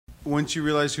once you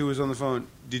realized who was on the phone,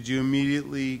 did you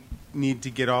immediately need to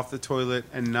get off the toilet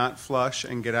and not flush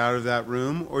and get out of that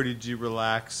room, or did you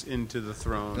relax into the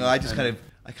throne? No, I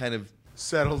kind of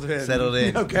settled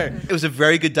in. Okay. It was a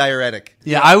very good diuretic.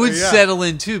 Yeah, I would settle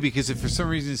in too, because if for some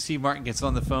reason Steve Martin gets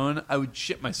on the phone, I would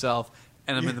shit myself,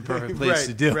 and I'm in the perfect place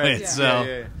to do it. Yeah.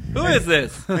 So, who is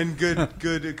this? And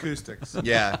good acoustics.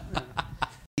 Yeah.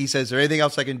 He says, "Is there anything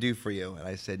else I can do for you?" And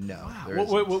I said, "No." Wow.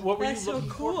 What were you looking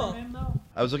for from him, though?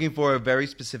 I was looking for a very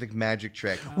specific magic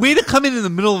trick. Way to come in the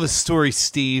middle of a story,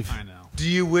 Steve. I know. Do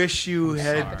you wish you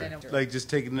had just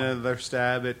taken another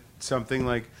stab at something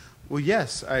like, well,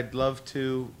 yes, I'd love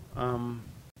to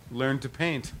learn to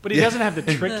paint. But he doesn't have the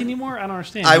trick anymore? I don't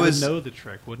understand. He would know the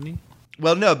trick, wouldn't he?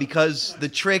 Well, no, because the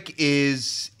trick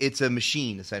is it's a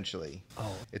machine, essentially.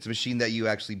 Oh. It's a machine that you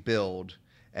actually build.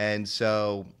 And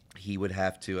so he would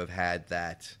have to have had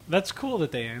that. That's cool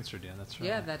that they answered you. That's right.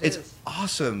 Yeah, that it's is.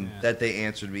 awesome that they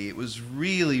answered me. It was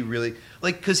really, really,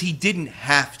 because he didn't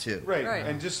have to. Right.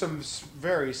 And just some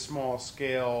very small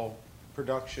scale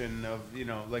production of,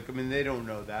 they don't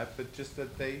know that, but just that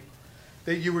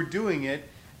that you were doing it,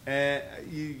 and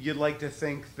you'd like to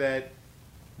think that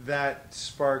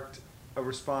sparked a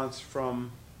response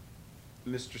from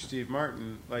Mr. Steve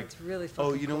Martin, like, it's really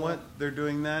oh, you know cool. what? They're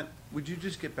doing that. Would you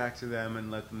just get back to them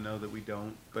and let them know that we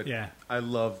don't? But yeah. I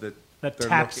love that they're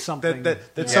taps looking, something.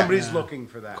 that somebody's looking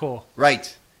for that. Cool.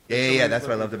 Right. Yeah. That's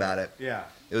what I loved about it. Yeah.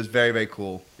 It was very, very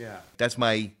cool. Yeah. That's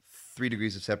my 3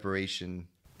 degrees of separation.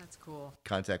 That's cool.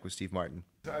 Contact with Steve Martin.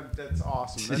 That's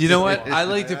awesome. That's you know what? I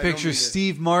like to picture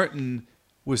Steve Martin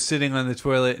was sitting on the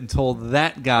toilet and told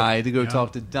that guy to go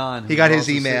talk to Don. He got his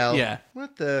email. Yeah.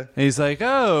 What the? And he's like,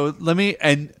 oh, let me...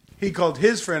 And he called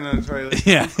his friend on the toilet.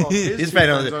 Yeah. He called his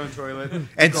friend on the toilet.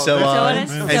 And so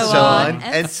on.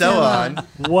 And so on.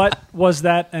 What was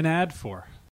that an ad for?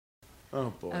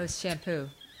 Oh, boy. Oh, it was shampoo.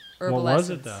 Herbal What was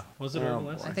Essence. it, though? Was it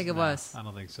Herbal Essence? I think it was. I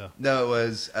don't think so. No, it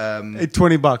was...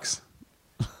 $20.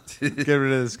 Get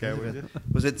rid of this guy, would you?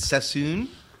 Was it Sassoon?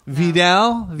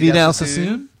 Vidal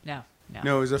Sassoon?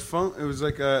 No, it was a phone. It was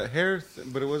like a hair,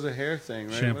 but it was a hair thing,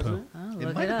 right? Shampoo. Wasn't it? Oh, It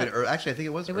look might it have up. been... Actually, I think it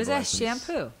was It was Herbal a Essence.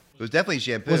 shampoo. It was definitely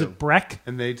shampoo. Was it Breck?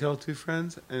 And they tell two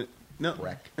friends. And, no,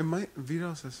 Breck. it might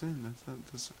Vidal Sassoon. That's not.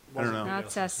 I don't know.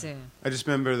 Not Sassoon. I just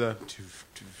remember the,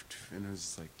 and it was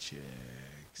just like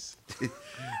chicks.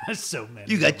 That's so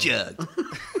many. You got jugged.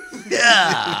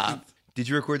 Yeah. Did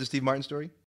you record the Steve Martin story?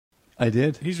 I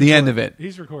did. He's the end recording. of it.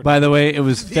 He's recording. By the way, it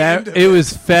was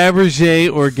Fabergé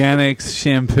Organics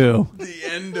shampoo. The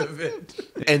end of it.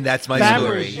 And that's my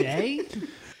story. Fabergé?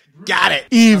 Got it.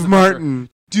 Eve Martin.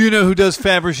 Do you know who does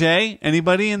Fabergé?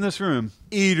 Anybody in this room?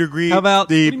 How about What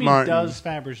do Steve you mean Martin? does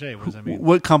Fabergé? What does that mean?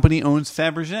 What company owns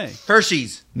Fabergé?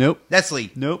 Hershey's. Nope.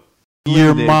 Nestle. Nope. Your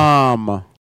Limited. mom.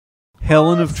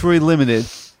 Helen of Troy Limited.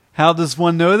 How does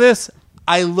one know this?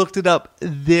 I looked it up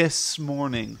this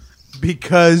morning.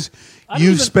 Because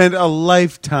you've spent a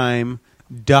lifetime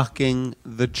ducking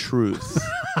the truth.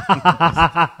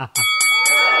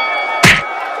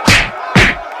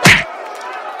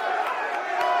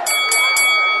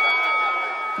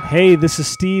 Hey, this is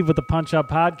Steve with the Punch Up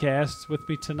Podcast. With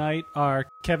me tonight are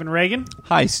Kevin Regan.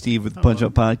 Hi, Steve with the Punch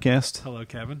Up Podcast. Hello,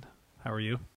 Kevin. How are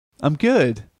you? I'm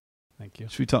good. Thank you.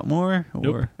 Should we talk more? Or?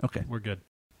 Nope. Okay. We're good.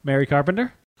 Mary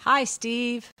Carpenter. Hi,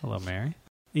 Steve. Hello, Mary.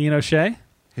 Ian O'Shea.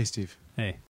 Hey, Steve.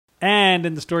 Hey. And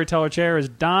in the storyteller chair is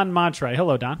Don Montrey.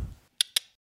 Hello, Don.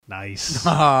 Nice.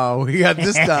 Oh, we got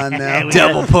this done now.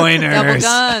 Double pointers. Double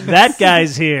guns. That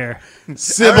guy's here.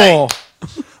 Sybil.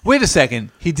 Wait a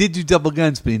second. He did do double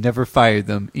guns, but he never fired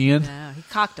them. Ian, No, he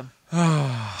cocked him.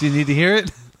 do you need to hear it?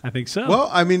 I think so. Well,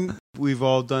 I mean, we've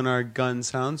all done our gun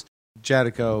sounds.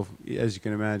 Jadico, as you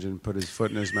can imagine, put his foot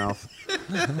in his mouth.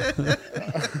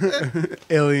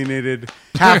 Alienated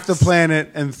half the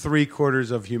planet and 3/4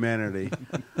 of humanity.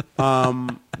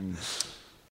 Gun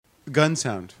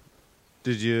sound.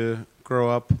 Did you grow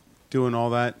up doing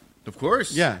all that? Of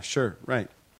course. Yeah, sure, right.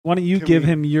 Why don't you give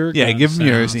him your Yeah, gun give him sound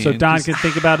yours, so Ian. Don can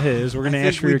think about his. We're going to I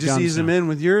ask think for we your just gun ease him sound. in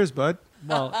with yours, bud.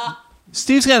 Well,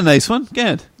 Steve's got a nice one. Go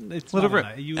ahead. it's Whatever.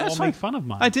 not, you That's all fine. make fun of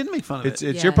mine. I didn't make fun of It's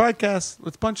it. your Yeah. podcast.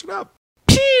 Let's punch it up.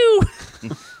 Pew!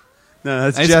 No,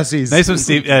 that's Nice, Jesse's. Nice one,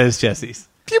 Steve. That is Jesse's.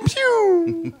 Pew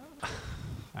pew. All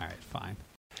right, fine.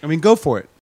 I mean, go for it.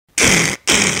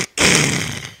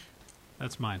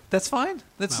 That's mine. That's fine.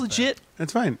 That's Not legit.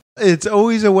 That's fine. It's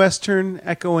always a Western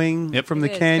echoing Yep. from the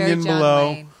It is canyon very John below.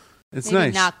 Wayne. It's Maybe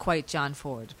nice. not quite John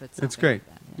Ford, but It's something great.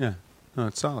 like that, Yeah. No,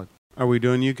 it's solid. Are we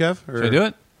doing you, Kev? Or? Should I do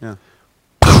it? Yeah.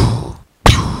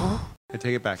 I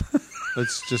take it back.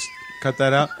 Let's just cut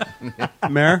that out.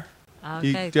 Mare?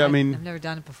 Okay, I mean, I've never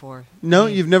done it before. no, I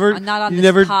mean, you've never. not on you this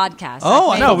never, podcast.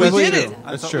 Oh, I no, think we it's- did it.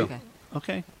 That's true. Okay.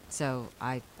 Okay. So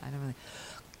I don't really.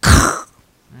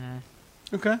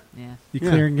 Okay. Yeah. You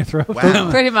clearing your throat?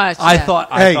 Wow. Pretty much. I yeah.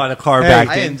 thought Hey, a car hey. backed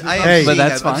I in. am Hey. but seeing,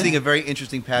 that's I'm fine. seeing a very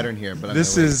interesting pattern here. But I'm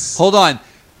This gonna wait. is. Hold on.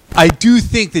 I do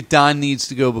think that Don needs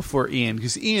to go before Ian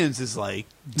because Ian's is like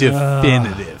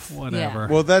definitive. Whatever.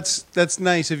 Well, that's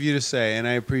nice of you to say, and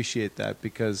I appreciate that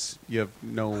because you have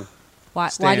no. Why do you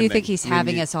standing. think he's I mean,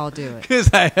 having you- us all do it?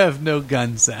 Because I have no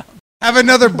gun sound. Have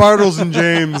another Bartles and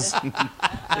James.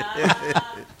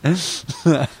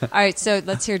 All right, so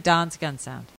let's hear Don's gun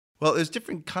sound. Well, there's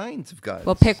different kinds of guns.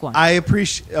 Well, pick one. I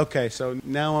appreciate. Okay, so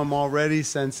now I'm already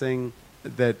sensing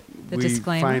that The we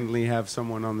disclaimer? finally have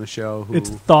someone on the show who It's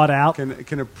thought out.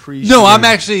 can appreciate. No, I'm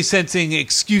actually sensing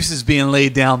excuses being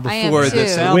laid down I am before too. the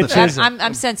sound Which effect. is it?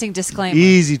 I'm sensing disclaimer.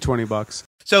 easy $20.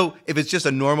 So if it's just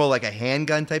a normal, like a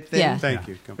handgun type thing, Yeah. Thank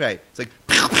you. right? It's like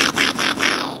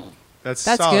That's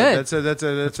That's solid. good. That's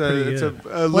a pretty it's good. a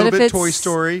What little if bit it's- Toy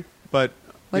Story, but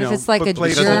What you if know, it's like but a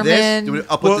played does as it this? German- Do it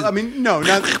up Well, with the, I mean, no,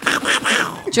 not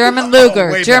German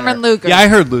Luger. way German better. Luger. Yeah, I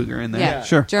heard Luger in there. Yeah.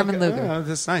 Sure. German Okay, Luger.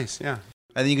 that's nice. Yeah.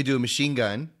 and then you could do a machine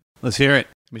gun. Let's hear it.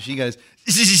 Machine gun is.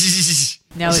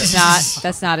 No, it's not.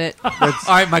 That's not it. All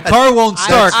right, my car won't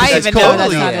start. I 'cause it's even know cold.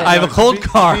 that's not it. I have a cold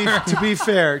car. To be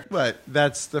fair, What?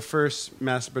 that's the first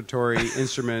masturbatory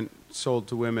instrument sold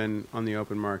to women on the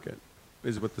open market.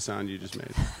 Is what the sound you just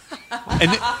made.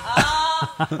 And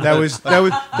That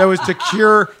was to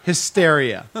cure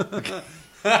hysteria.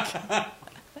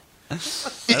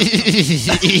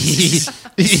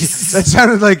 That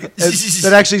sounded like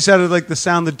that actually sounded like the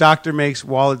sound the doctor makes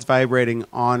while it's vibrating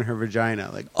on her vagina.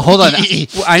 Like hold on.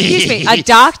 Excuse me. A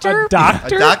doctor? A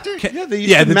Doctor? doctor? yeah, they used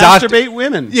Yeah, to the doctor- masturbate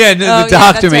women. Yeah, no, Oh, the yeah,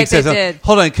 doctor that's makes right, that they sound. did.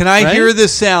 Hold on, can I Right? hear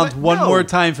this sound What? one No. more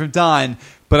time from Don?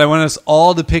 But I want us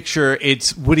all to picture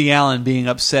it's Woody Allen being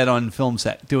upset on film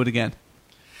set. Do it again.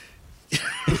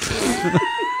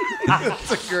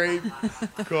 That's a great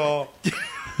call.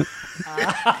 All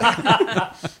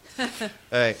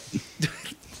right.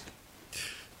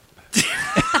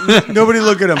 Nobody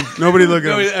look at him. Nobody look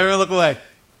at him. Everyone look away.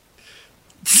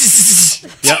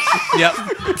 Yep.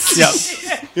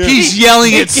 He's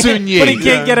yelling at Sun Yi. But he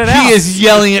can't get it out. He is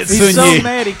yelling at He's Sun so Yi.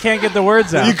 mad he can't get the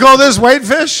words out. You call this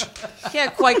whitefish?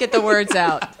 Can't quite get the words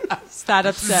out. He's that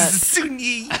upset.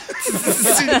 Sunyi.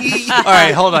 Sunyi. All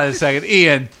right, hold on a second.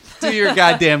 Ian, do your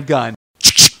goddamn gun.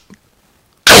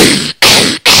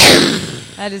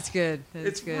 That is good. That's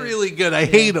It's good. really good. I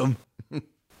hate him.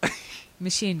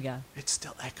 Machine gun. It's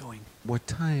still echoing. What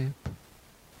type?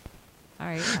 All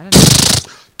right. I don't know.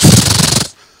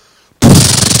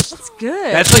 That's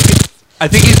good. That's like I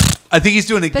think he's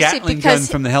doing a Especially Gatling gun because-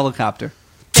 from the helicopter.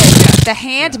 the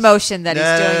hand motion that he's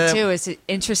No. doing too is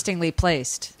interestingly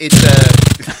placed. It's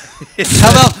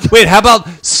How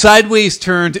about sideways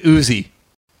turned Uzi?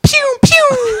 Pew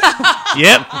pew.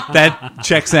 Yep, that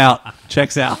checks out.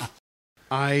 Checks out.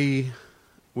 I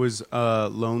was a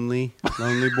lonely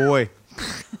boy.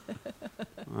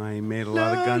 I made a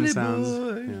lot of gun sounds.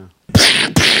 Yeah.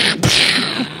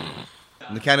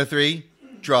 on the count of three.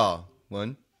 Draw.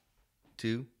 1,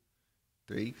 2,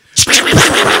 3.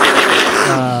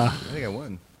 I think I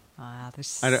won. Wow,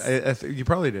 there's You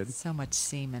probably did. so much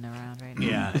semen around right now.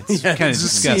 Yeah, it's kind of It's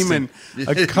just disgusting.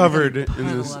 semen covered in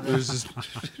this. love it. There's this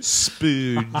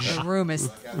spooge. The room is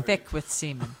thick with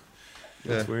semen.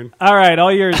 That's weird. All right,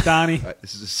 all yours, Donnie. All right,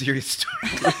 this is a serious story.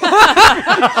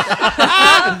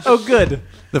 Oh, good.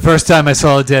 The first time I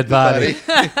saw a dead body.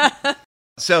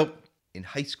 So, in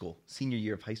high school, senior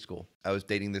year of high school, I was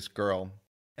dating this girl.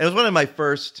 And it was one of my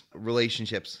first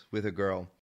relationships with a girl.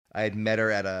 I had met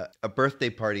her at a birthday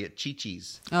party at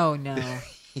Chi-Chi's. Oh no!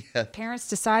 Yeah. Parents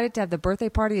decided to have the birthday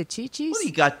party at Chi-Chi's. Well,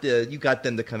 you got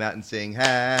them to come out and sing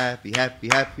happy, happy,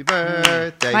 happy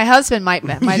birthday. My husband might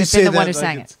have You been say the one that who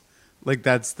sang it. it's- Like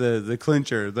that's the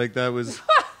clincher. Like that was.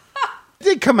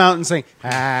 They come out and sing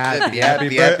happy, happy,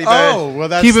 happy birthday. birthday. Oh, well,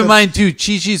 that's Keep in the- mind too,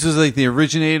 Chi-Chi's was like the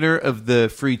originator of the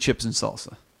free chips and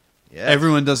salsa. Yes.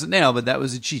 Everyone does it now, but that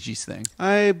was a Chi-Chi's thing.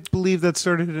 I believe that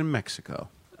started in Mexico.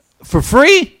 For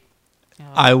free?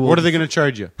 I will. What are they going to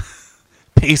charge you?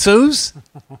 Pesos?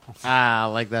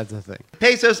 Like that's the thing.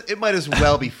 Pesos, it might as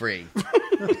well be free.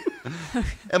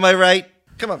 Am I right?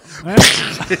 Come on.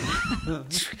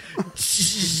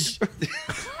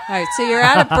 All right, so you're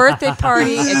at a birthday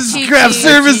party at Chi-Chi's Craft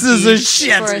services are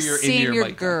shit. for a Into your senior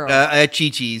mic. girl. At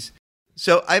Chi-Chi's.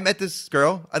 So I met this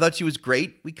girl. I thought she was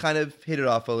great. We kind of hit it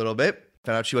off a little bit.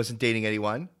 Found out she wasn't dating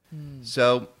anyone.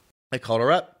 So I called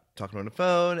her up, talked to her on the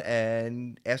phone,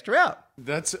 and asked her out.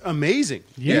 That's amazing.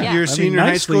 Yeah. You're I a senior mean, in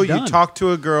high nicely school. done. You talked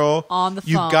to a girl On the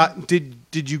You phone. got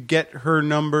did you get her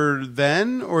number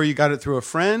then, or you got it through a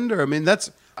friend? Or I mean,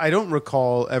 I don't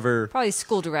recall ever Probably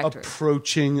school directory.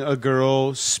 approaching a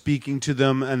girl, speaking to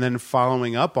them, and then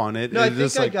following up on it. No, I It's think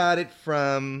just I got it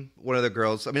from one of the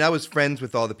girls. I mean, I was friends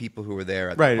with all the people who were there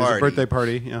at right. the It was party. a birthday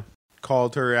party. Yeah.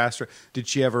 Called her, asked her, did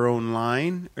she have her own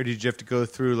line, or did you have to go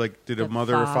through did a The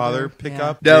mother or father father, pick yeah.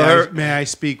 up? No, May I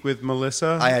speak with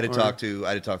Melissa? I had to Or- talk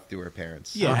to her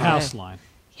parents. Yeah, Okay. house line.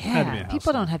 Had to be a Yeah, house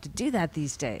people line. don't have to do that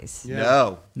these days. Yeah.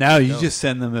 No. No, you just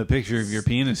send them a picture of your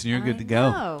penis and you're good to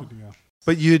go. know.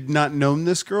 But you had not known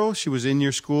this girl? She was in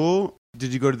your school?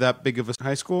 Did you go to that big of a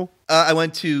high school? I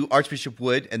went to Archbishop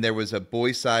Wood, and there was a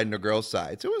boys' side and a girls'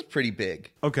 side, so it was pretty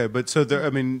big. Okay, but so there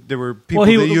were people Well,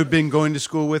 that you had been going to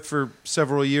school with for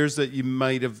several years that you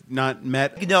might have not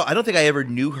met. No, I don't think I ever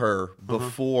knew her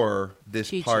before this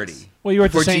Chi-Chi's. party. Well, you were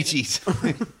at the Before same. Chi-Chi's.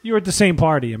 You were at the same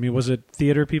party. I mean, was it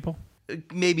theater people?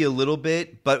 Maybe a little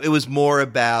bit, but it was more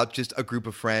about just a group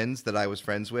of friends that I was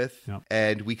friends with, Yep.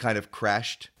 and we kind of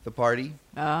crashed the party,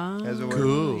 Oh, as it were.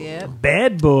 Cool. Yep.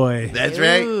 Bad boy. That's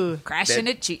right. Ooh, crashing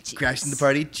That- at Chi-Chi's. Crashing the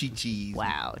party, Chi-Chi's.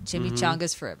 Wow,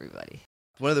 chimichangas for everybody.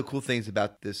 One of the cool things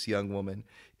about this young woman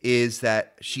is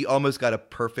that she almost got a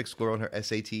perfect score on her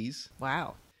SATs,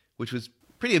 Wow. which was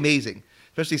pretty amazing,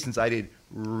 especially since I did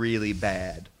really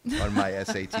bad on my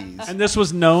SATs. And this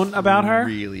was known about her?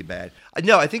 Really bad.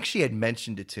 No, I think she had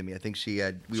mentioned it to me. I think we She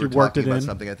were worked talking it about in?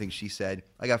 something. I think she said,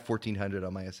 I got 1,400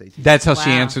 on my SATs. That's how she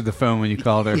Wow. answered the phone when you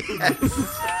called her.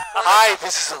 Hi,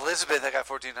 this is Elizabeth. I got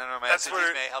 1,400 on my SATs.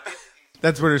 May I help you?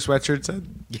 That's what her sweatshirt said?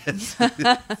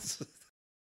 Yes.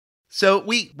 So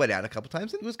we went out a couple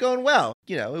times and it was going well.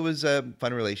 You know, it was a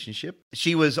fun relationship.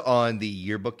 She was on the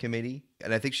yearbook committee,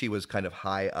 and I think she was kind of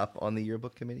high up on the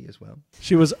yearbook committee as well.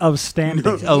 She was of standing.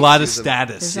 A lot of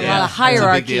status. There's a yeah. lot of That's a big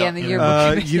hierarchy deal. in the yearbook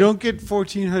committee. You don't get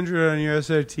 1,400 on your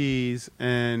SATs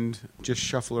and just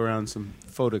shuffle around some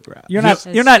photographs. You're not.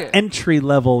 That's You're not true. entry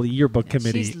level yearbook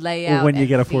committee. she's layout when you and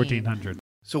get a theme. 1,400.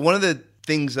 So one of the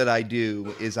things that I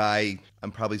do is I'm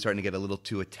probably starting to get a little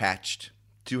too attached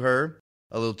to her,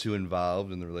 a little too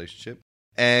involved in the relationship.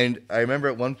 And I remember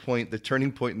at one point, the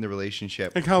turning point in the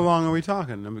relationship, Like, how long are we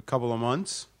talking? A couple of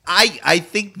months? I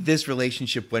think this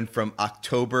relationship went from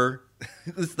October,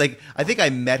 I think I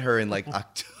met her in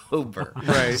October.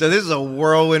 Right. So this is a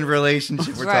whirlwind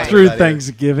relationship we're Right. talking Through about here.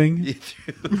 Thanksgiving.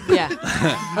 Yeah.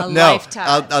 A No,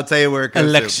 lifetime. I'll tell you where it goes.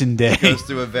 Election to. day. It goes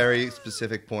through a very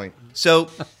specific point. So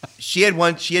she had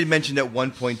mentioned at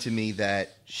one point to me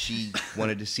that she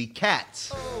wanted to see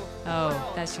Cats.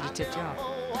 Oh, that should have tipped you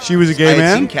off. She was a I gay had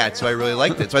man? seen Cats, so I really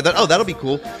liked it. So I thought, oh, that'll be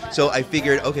cool. So I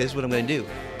figured, okay, this is what I'm going to do.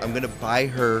 I'm going to buy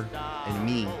her and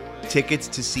me tickets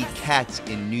to see Cats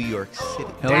in New York City.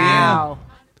 Hell Wow. yeah.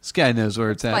 This guy knows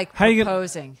where it's at. Like How you gonna-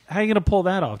 proposing. How are you going to pull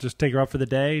that off? Just take her up for the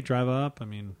day, drive up? I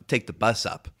mean, Take the bus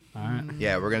up. all right.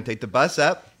 Yeah, we're going to take the bus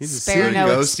up. Spare We'd no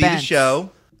go see the expense. show.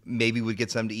 Maybe we'd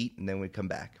get something to eat, and then we'd come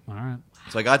back. All right.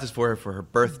 So I got this for her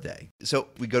birthday. So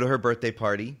we go to her birthday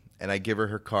party, and I give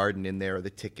her card, and in there are the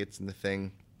tickets and the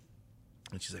thing.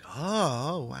 And she's like,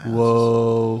 oh, wow.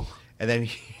 Whoa. And then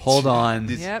Hold on.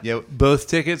 Yep. You know, Both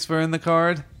tickets were in the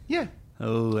card? yeah.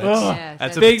 Oh, that's, Oh, Yeah,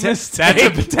 that's, a, big poten- mistake.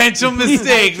 that's a potential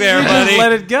mistake there, Just buddy.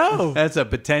 let it go. That's a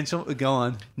potential. Go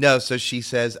on. No, so she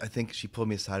says, I think she pulled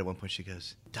me aside at one point. She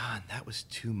goes, Don, that was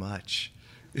too much.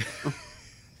 I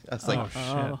was like,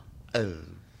 Oh, shit.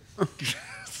 oh.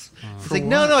 It's like,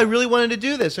 no, I really wanted to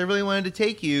do this. I really wanted to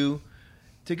take you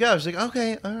to go. She's like,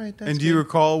 okay, all right. That's And do you good."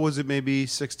 recall, was it maybe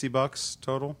 $60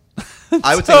 total?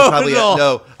 I would say it was probably Total.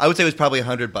 no. I would say it was probably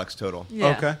 $100 total.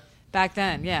 Yeah. Okay. Back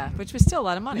then, yeah. Which was still a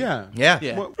lot of money. Yeah. Yeah.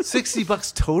 Yeah. What-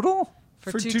 $60 total?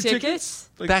 For two tickets?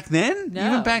 Like, Back then? No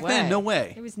Even back way. then? No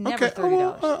way. It was never okay.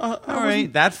 $30. All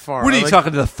right. That far. What are you Like,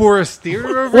 talking to the Forest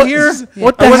Theater over What- here?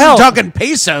 What the I wasn't hell? talking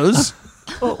pesos.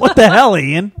 What the hell,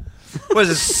 Ian? What is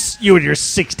this? You and your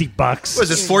 $60. What is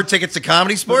this? 4 tickets to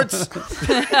Comedy Sports?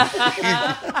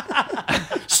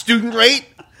 Student rate?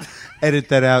 Edit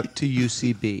that out to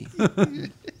UCB.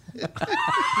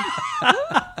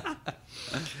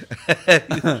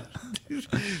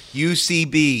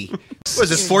 UCB. What is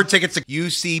this? 4 tickets to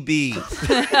UCB.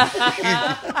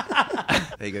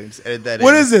 There you go. Just edit that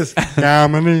What in. is this?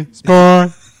 Comedy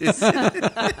Sports.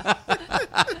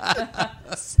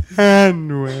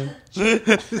 Sandwich.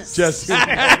 Just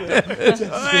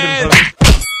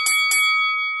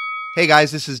Hey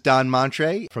guys, this is Don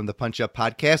Montrey from the Punch Up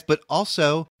Podcast, but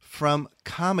also from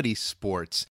Comedy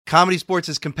Sports. Comedy Sports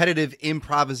is competitive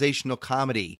improvisational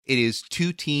comedy. It is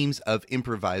 2 teams of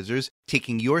improvisers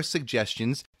taking your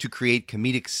suggestions to create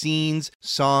comedic scenes,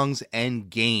 songs, and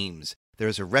games. There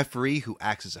is a referee who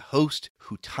acts as a host,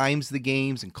 who times the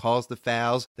games and calls the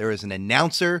fouls. There is an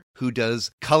announcer who does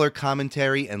color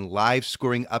commentary and live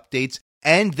scoring updates.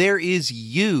 And there is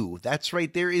you. That's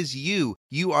right, there is you.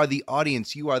 You are the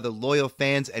audience. You are the loyal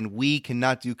fans, and we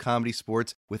cannot do Comedy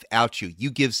Sports without you. You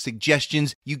give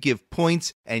suggestions, you give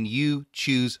points, and you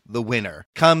choose the winner.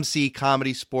 Come see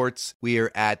Comedy Sports. We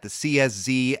are at the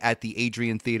CSZ at the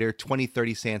Adrian Theater,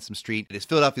 2030 Sansom Street. It is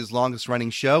Philadelphia's longest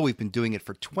running show. We've been doing it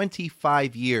for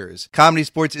 25 years. Comedy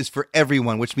Sports is for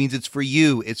everyone, which means it's for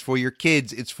you. It's for your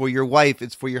kids. It's for your wife.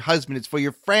 It's for your husband. It's for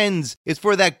your friends. It's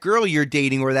for that girl you're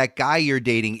dating or that guy you're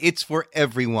dating. It's for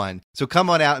everyone. So come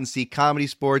on out and see Comedy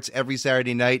Sports every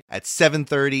Saturday night at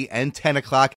 7:30 and 10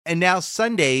 o'clock. And now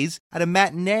Sundays at a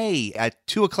matinee at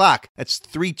 2 o'clock. That's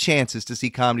 3 chances to see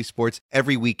Comedy Sports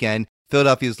every weekend.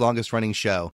 Philadelphia's longest running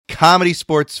show.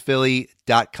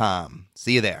 ComedySportsPhilly.com.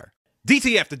 See you there.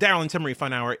 DTF, the Daryl and Timmery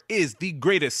Fun Hour, is the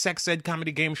greatest sex ed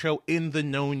comedy game show in the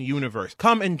known universe.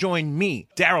 Come and join me,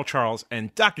 Daryl Charles,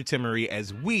 and Dr. Timmery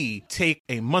as we take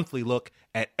a monthly look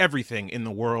at everything in the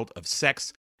world of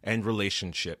sex and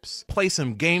relationships. Play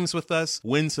some games with us,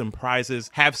 win some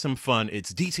prizes, have some fun.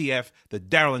 It's DTF, the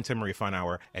Daryl and Timmery Fun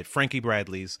Hour at Frankie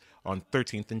Bradley's on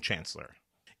 13th and Chancellor.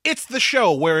 It's the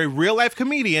show where a real-life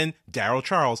comedian, Daryl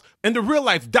Charles, and a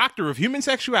real-life doctor of human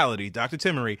sexuality, Dr.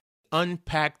 Timmery,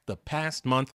 unpack the past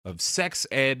month of sex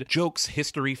ed, jokes,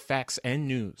 history, facts, and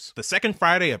news. The second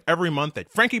Friday of every month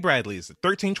at Frankie Bradley's at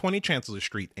 1320 Chancellor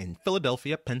Street in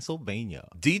Philadelphia, Pennsylvania.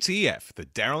 DTF, the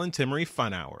Daryl and Timmery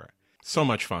Fun Hour. So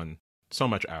much fun, so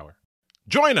much hour.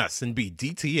 Join us and be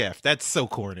DTF. That's so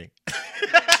corny.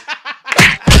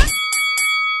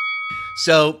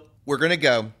 So we're going to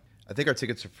go. I think our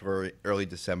tickets are for early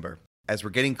December. As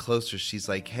we're getting closer, she's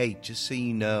like, hey, just so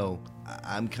you know,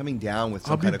 I'm coming down with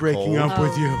some kind of cold. I'll be breaking up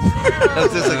with you.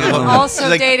 Also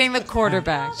like, dating the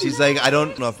quarterback. She's like, I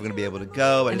don't know if we're going to be able to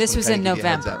go. And this was in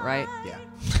November, right? Yeah.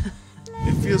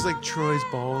 It feels like Troy's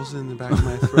balls in the back of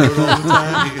my throat all the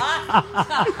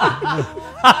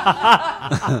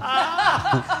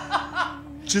time.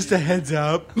 Just a heads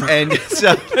up. And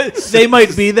so they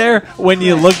might be there when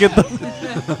you look at them.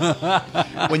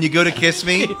 When you go to kiss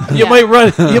me, you might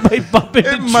run. You might bump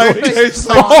into it might taste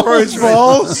like Troy's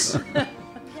balls.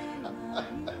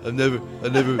 I've never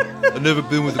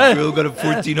been with a girl got a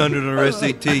 1400 on her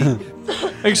SAT.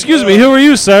 Excuse me, who are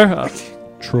you, sir?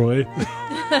 Troy.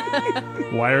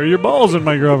 Why are your balls in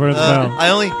my girlfriend's mouth? I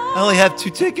only have 2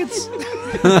 tickets.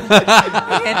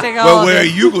 Can't take all Well, where are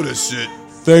you gonna sit?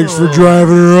 Thanks for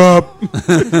driving her up.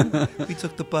 We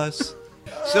took the bus.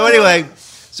 So anyway,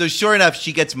 so sure enough,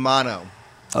 she gets mono.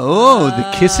 Oh,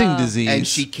 the kissing disease. And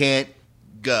she can't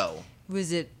go.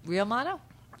 Was it real mono?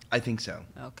 I think so.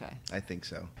 Okay. I think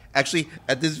so. Actually,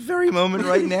 at this very moment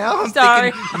right now, I'm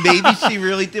Sorry. thinking maybe she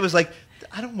really did. Was like,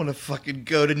 I don't want to fucking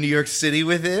go to New York City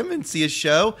with him and see a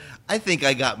show. I think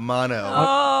I got mono.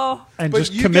 Oh. And But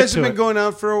just you commit guys to have been it. going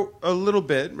out for a little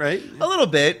bit, right? A little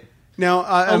bit. Now,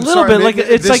 A I'm little sorry, bit, like maybe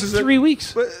it's this like is 3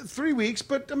 weeks. But 3 weeks,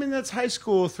 but I mean that's high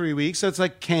school 3 weeks. That's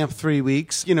like camp 3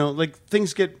 weeks. You know, like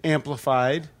things get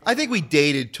amplified. I think we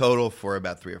dated total for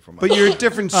about 3 or 4 months. But you're at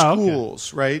different Oh, okay.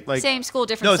 schools, right? Like Same school,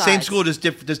 different no, sides. same school, just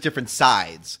different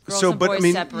sides. Girls so, and but boys I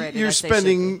mean, separated, you're as they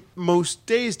spending most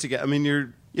days together. I mean,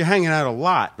 you're hanging out a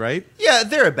lot, right? Yeah,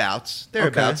 thereabouts.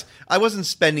 I wasn't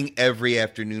spending every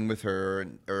afternoon with her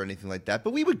or anything like that,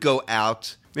 but we would go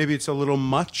out. Maybe it's a little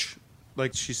much.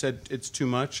 Like she said, it's too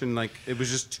much, and like it was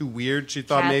just too weird. She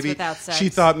thought Cats maybe without sex. she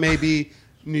thought maybe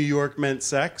New York meant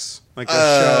sex, like a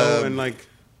show, and like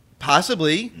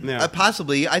Possibly. Yeah.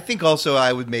 Possibly. I think also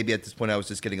I would maybe at this point I was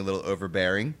just getting a little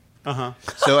overbearing. uh-huh.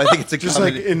 So I think it's a Just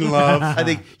like in love. I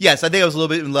think I was a little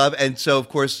bit in love, and so of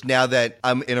course now that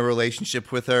I'm in a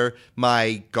relationship with her,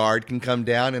 my guard can come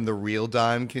down and the real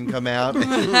Don can come out,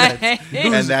 and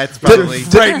that's probably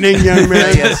Frightening young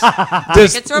man. yes.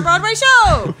 It's a Broadway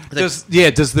show. Does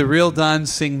the real Don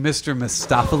sing Mr.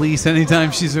 Mistopheles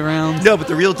anytime she's around? No, but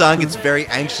the real Don gets very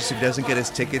anxious if he doesn't get his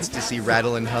tickets to see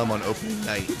Rattle and Hum on opening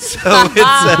night. So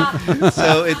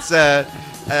it's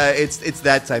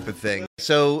that type of thing.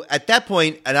 So at that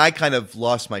point, and I kind of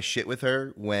lost my shit with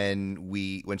her when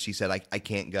she said I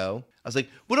can't go. I was like,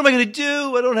 what am I going to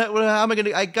do? I don't have. How am I going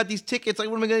to? I got these tickets. Like,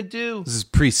 what am I going to do? This is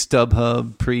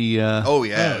pre-StubHub,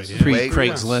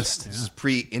 pre-Craigslist. This is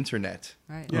pre-internet.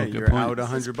 Right. Yeah, good you're point. out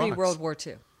 $100. World War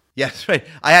II. Yes, right.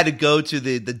 I had to go to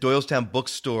the Doylestown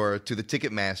bookstore to the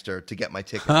Ticketmaster to get my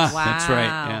tickets. Wow. That's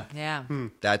right, Yeah.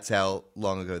 That's how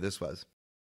long ago this was.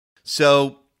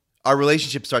 So our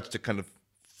relationship starts to kind of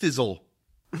fizzle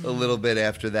a little bit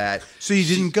after that. So you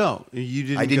didn't go. You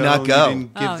didn't. I did not go. You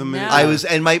didn't give Oh, them. no. I was,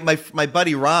 and my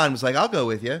buddy Ron was like, "I'll go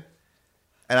with you,"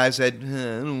 And I said,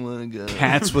 I don't want to go.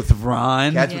 Cats with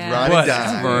Ron. Cats with Ron and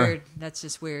Whatever. Don. Weird. That's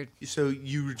just weird. So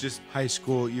you were just high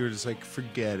school. You were just like,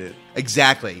 forget it.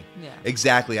 Exactly. Yeah.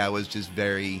 Exactly. I was just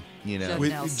very,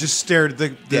 Nelson. Just stared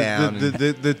at Down.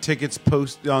 the tickets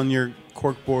post on your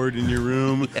corkboard in your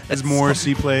room as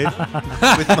Morrissey played. with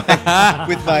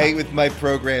my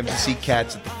program to see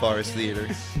Cats at the Forest Theater.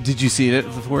 Did you see it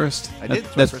at the Forest? I did.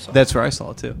 That's where I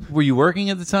saw it too. Were you working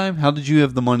at the time? How did you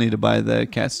have the money to buy the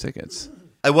Cats tickets?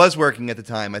 I was working at the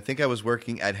time. I think I was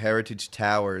working at Heritage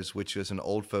Towers, which was an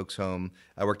old folks' home.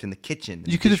 I worked in the kitchen.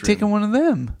 You could have taken one of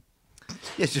them.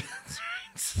 Yes.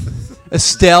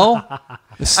 Estelle?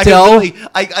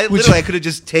 I literally could have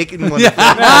just taken one of them.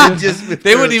 And just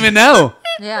They wouldn't even know.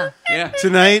 Yeah. Yeah.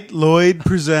 Tonight, Lloyd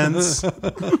presents.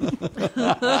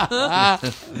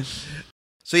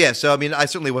 So I mean, I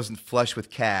certainly wasn't flush with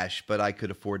cash, but I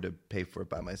could afford to pay for it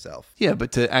by myself. Yeah,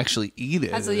 but to actually eat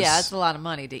it. That's a lot of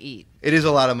money to eat. It is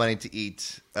a lot of money to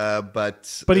eat,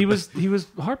 but But he was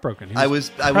heartbroken. I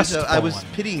was crestfallen.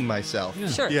 pitying myself,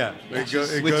 Sure. Yeah, it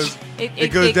goes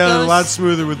It down goes a lot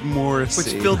smoother with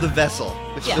Morrissey. which filled the vessel.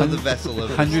 Yeah. Filled the vessel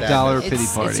of $100 sadness. pity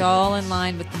party. It's all in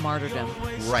line with the martyrdom.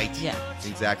 Right. Yeah.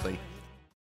 Exactly.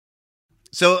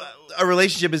 So a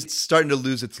relationship is starting to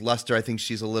lose its luster. I think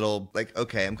she's a little like,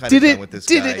 okay, I'm kind of done with this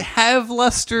guy. Did it have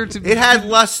luster to be? It had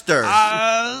luster.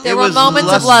 There It were was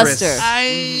moments of lustrous.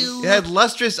 luster. It had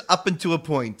lustrous up until a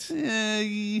point.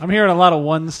 I'm hearing a lot of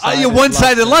one-sided.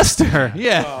 One-sided luster.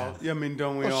 Yeah. Well, I mean,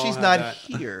 don't we Well, all she's have not that?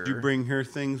 here. Did you bring her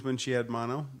things when she had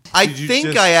mono? I Did you think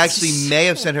just- I actually may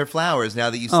have sent her flowers. Now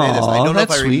that you say this, I Aw, don't know if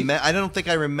that's I sweet. I don't think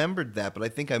I remembered that, but I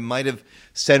think I might have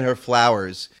sent her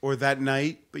flowers. Or that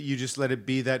night, but you just let it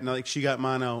be that night. Like she got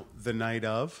mono the night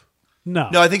of. No.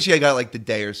 No, I think she got like the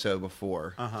day or so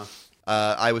before. Uh-huh.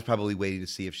 I was probably waiting to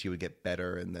see if she would get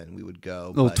better, and then we would go.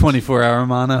 Little but- 24-hour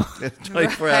mono.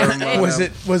 24-hour mono.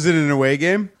 Was it an away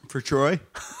game for Troy?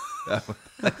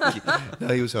 No,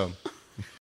 he was home.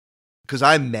 Because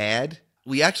I'm mad.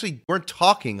 We actually weren't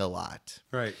talking a lot.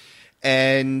 Right.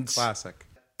 And Classic.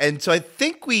 And so I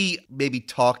think we maybe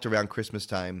talked around Christmas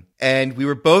time. And we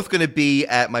were both going to be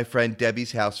at my friend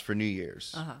Debbie's house for New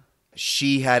Year's. Uh-huh.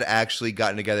 She had actually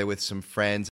gotten together with some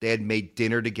friends. They had made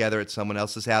dinner together at someone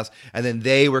else's house. And then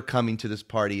they were coming to this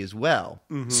party as well.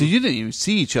 So you didn't even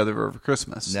see each other over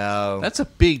Christmas. No. That's a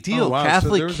big deal. Oh, wow. So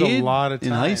Catholic there was a kid lot of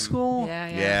in high time. school? Yeah.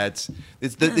 Yeah,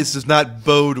 this does not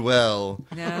bode well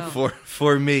No.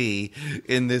 for me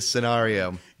in this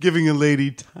scenario. Giving a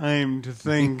lady time to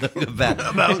think about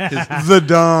the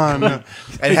dawn.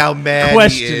 and how mad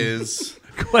Question. he is.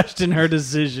 Question her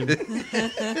decision.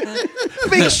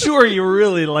 Make sure you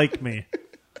really like me.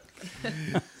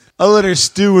 I'll let her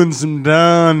stew in some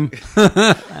dawn.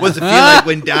 What's it feel like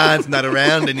when Don's not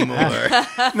around anymore?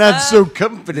 Not so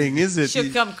comforting, is it?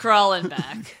 She'll come crawling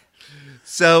back.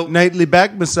 So Nightly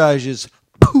back massages.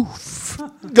 Poof.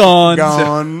 Gone.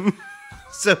 Gone.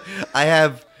 So I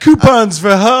have Coupons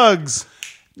for hugs.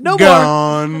 No more.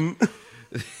 Gone.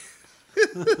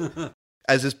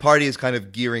 as this party is kind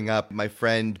of gearing up, my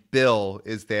friend Bill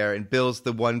is there, and Bill's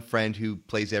the one friend who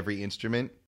plays every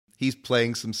instrument. He's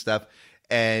playing some stuff,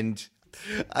 and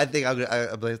I think I'm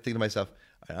thinking to myself,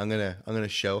 I'm gonna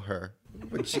show her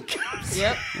when she comes.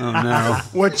 Yep. Oh, no.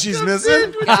 What she's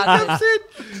missing? Got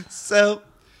it. So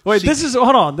Wait,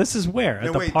 hold on. This is where? At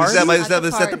No, the wait, party?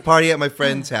 this is at the party at my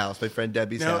friend's house, my friend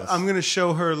Debbie's Now, house. I'm going to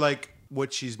show her, like,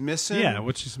 what she's missing. Yeah,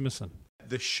 what she's missing.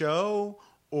 The show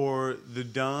or the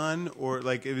Don or,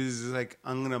 like, it was like,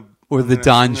 I'm going to... Or the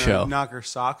Don show. Knock her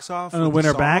socks off. And with win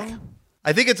the her back? song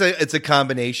I think it's a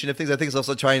combination of things. I think it's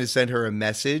also trying to send her a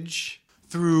message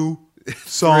Through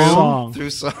song.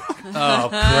 through song, Oh,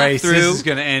 Christ. Through- This is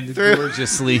going to end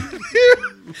gorgeously.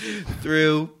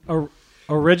 through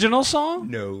Original song?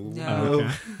 no, No. Okay.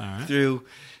 All right. through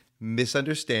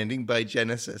Misunderstanding by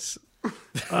Genesis.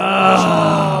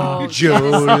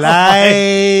 Joe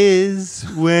lies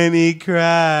when he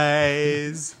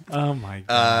cries. Oh, my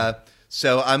God.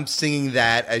 So I'm singing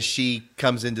that as she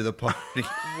comes into the party.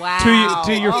 Wow.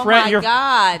 To your oh friend, my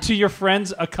God. to your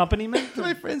friend's accompaniment?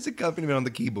 My friend's accompaniment on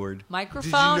the keyboard. Did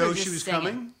Microphone you know or she just was singing?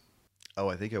 coming? Oh,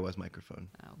 I think it was microphone.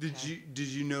 Okay. Did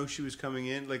you know she was coming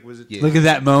in? Like, was it... Yeah. Look at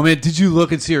that moment. Did you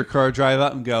look and see her car drive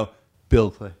up and go,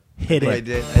 Bill, play? Hit I it.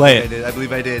 did. Play I did. I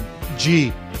believe I did.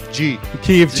 G.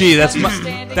 Key of G. That's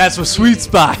my sweet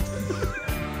spot.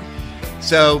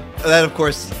 So that, of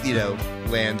course,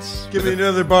 lands. Give me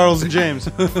another Bartles and James.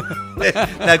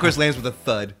 That, of course, lands with a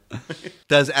thud.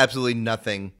 Does absolutely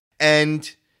nothing. And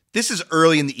This is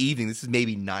early in the evening. This is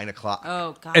maybe 9 o'clock.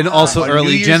 Oh, God. And also On New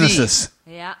early Year's Genesis.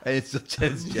 Yeah. And it's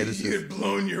Genesis. You had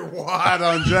blown your wad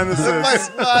on Genesis.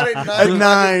 At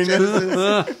 9.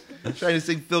 Trying to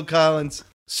sing Phil Collins.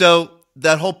 So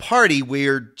that whole party,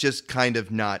 we're just kind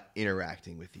of not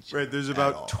interacting with each other. Right, there's at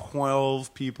about all.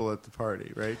 12 people at the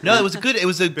party, right? No, it was a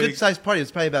Big. good sized party. It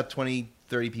was probably about 20,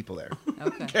 30 people there.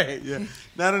 Okay. Okay, yeah.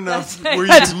 Not enough That's- where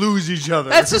you could lose each other.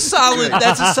 That's a solid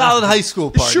high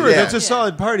school party. Sure, Yeah. that's a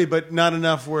solid party, but not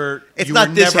enough where It's you not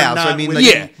were this never house, not I mean, within,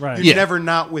 like- Yeah, right. You're Yeah. never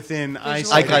not within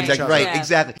eyesight Eye of contact, each other. right, Yeah.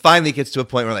 exactly. Finally it gets to a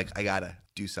point where like, I gotta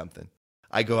do something.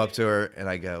 I go up to her and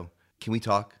I go, can we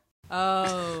talk?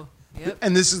 Oh. Yep.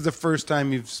 And this is the first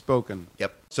time you've spoken.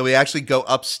 Yep. So we actually go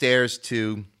upstairs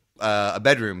to a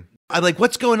bedroom. I'm like,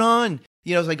 what's going on?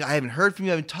 You know, I was like, I haven't heard from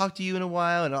you. I haven't talked to you in a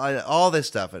while and all this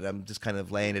stuff. And I'm just kind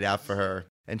of laying it out for her.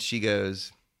 And she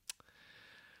goes,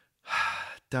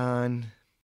 Don,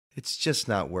 it's just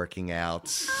not working out.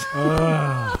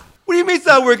 What do you mean it's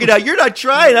not working out? You're not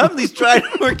trying. I'm at least trying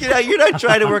to work it out. You're not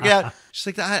trying to work it out. She's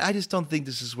like, I just don't think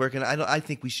this is working. I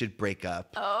think we should break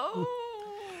up. Oh.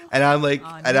 And I'm like,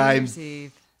 On and New I'm Year's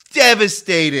Eve.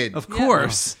 devastated. Of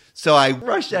course. So I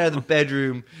rush out of the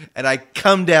bedroom and I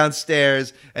come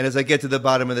downstairs. And as I get to the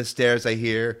bottom of the stairs, I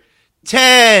hear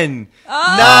 10,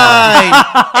 9,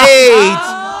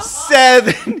 8,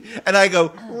 7. And I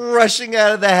go rushing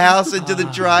out of the house into the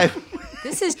driveway.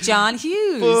 This is John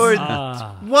Hughes. 4,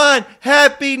 1,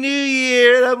 Happy New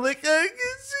Year. And I'm like,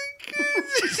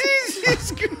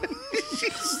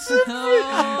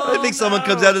 I think someone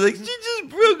comes out and like, she just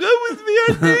broke up with me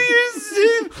on New Year's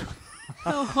Eve.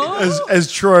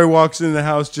 As Troy walks in the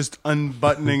house, just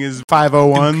unbuttoning his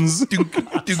 501s.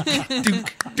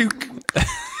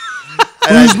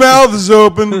 Whose mouth is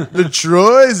open? The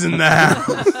Troy's in the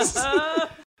house.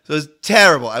 So it was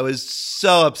terrible. I was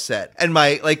so upset. And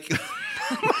my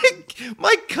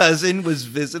cousin was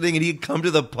visiting and he'd come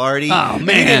to the party. Oh, And he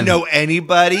man. didn't know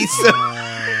anybody. So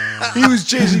He was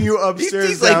chasing you upstairs,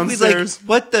 he's downstairs. like,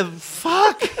 what the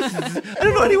fuck? I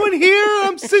don't know anyone here.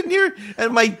 I'm sitting here.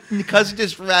 And my cousin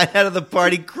just ran out of the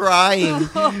party crying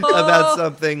about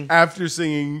something. After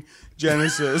singing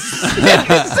Genesis.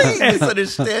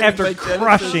 Misunderstanding After by Genesis.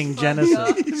 crushing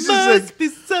Genesis. He's just like, Must be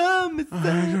some.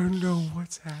 I don't know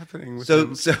what's happening with So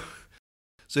him.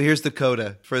 here's the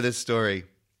coda for this story.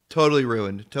 Totally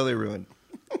ruined.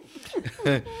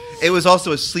 It was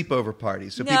also a sleepover party,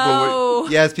 so people No.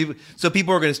 were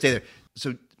people were going to stay there.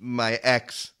 So my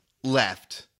ex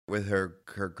left with her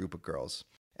group of girls,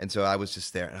 and so I was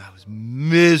just there, and I was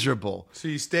miserable. So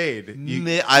you stayed.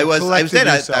 I was collected there.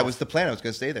 yourself. That was the plan. I was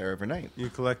going to stay there overnight. You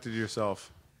collected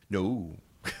yourself. No,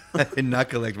 I did not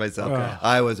collect myself. Okay.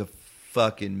 I was a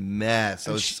fucking mess.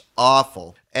 I was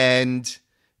awful, and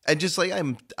just like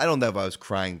I don't know if I was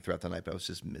crying throughout the night, but I was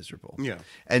just miserable. Yeah.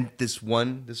 And this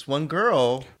one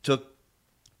girl took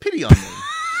pity on me,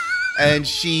 and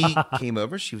she came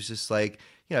over. She was just like,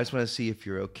 I just want to see if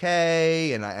you're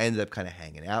okay. And I ended up kind of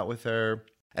hanging out with her.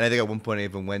 And I think at one point I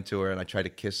even went to her and I tried to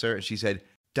kiss her, and she said,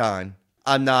 "Don,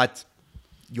 I'm not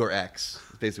your ex."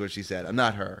 That's basically what she said. I'm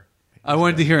not her. I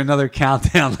wanted to hear another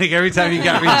countdown. Like every time you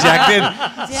got rejected.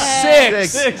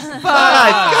 6, 5.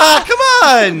 God, come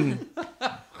on.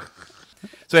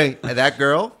 So anyway, that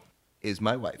girl is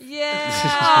my wife. Yeah.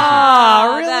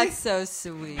 Aw, really? That's so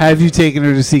sweet. Have you taken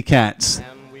her to see Cats?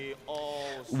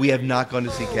 We have not gone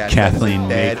to see Cats. Kathleen,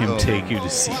 Bad make him omen. take you to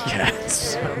see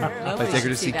Cats. If I take her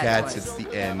to see Cats, it's the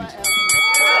end.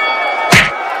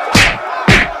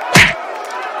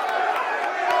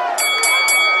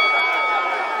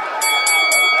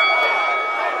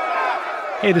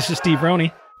 Hey, this is Steve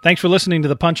Roney. Thanks for listening to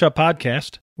the Punch Up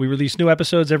Podcast. We release new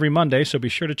episodes every Monday, so be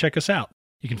sure to check us out.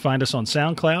 You can find us on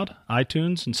SoundCloud,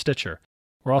 iTunes, and Stitcher.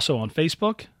 We're also on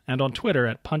Facebook and on Twitter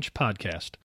at Punch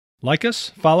Podcast. Like us,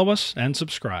 follow us, and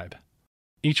subscribe.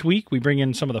 Each week, we bring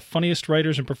in some of the funniest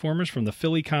writers and performers from the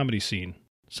Philly comedy scene.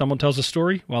 Someone tells a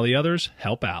story while the others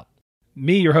help out.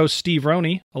 Me, your host, Steve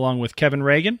Roney, along with Kevin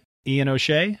Regan, Ian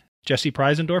O'Shea, Jesse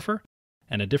Preisendorfer,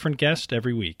 and a different guest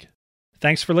every week.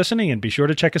 Thanks for listening, and be sure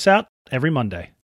to check us out every Monday.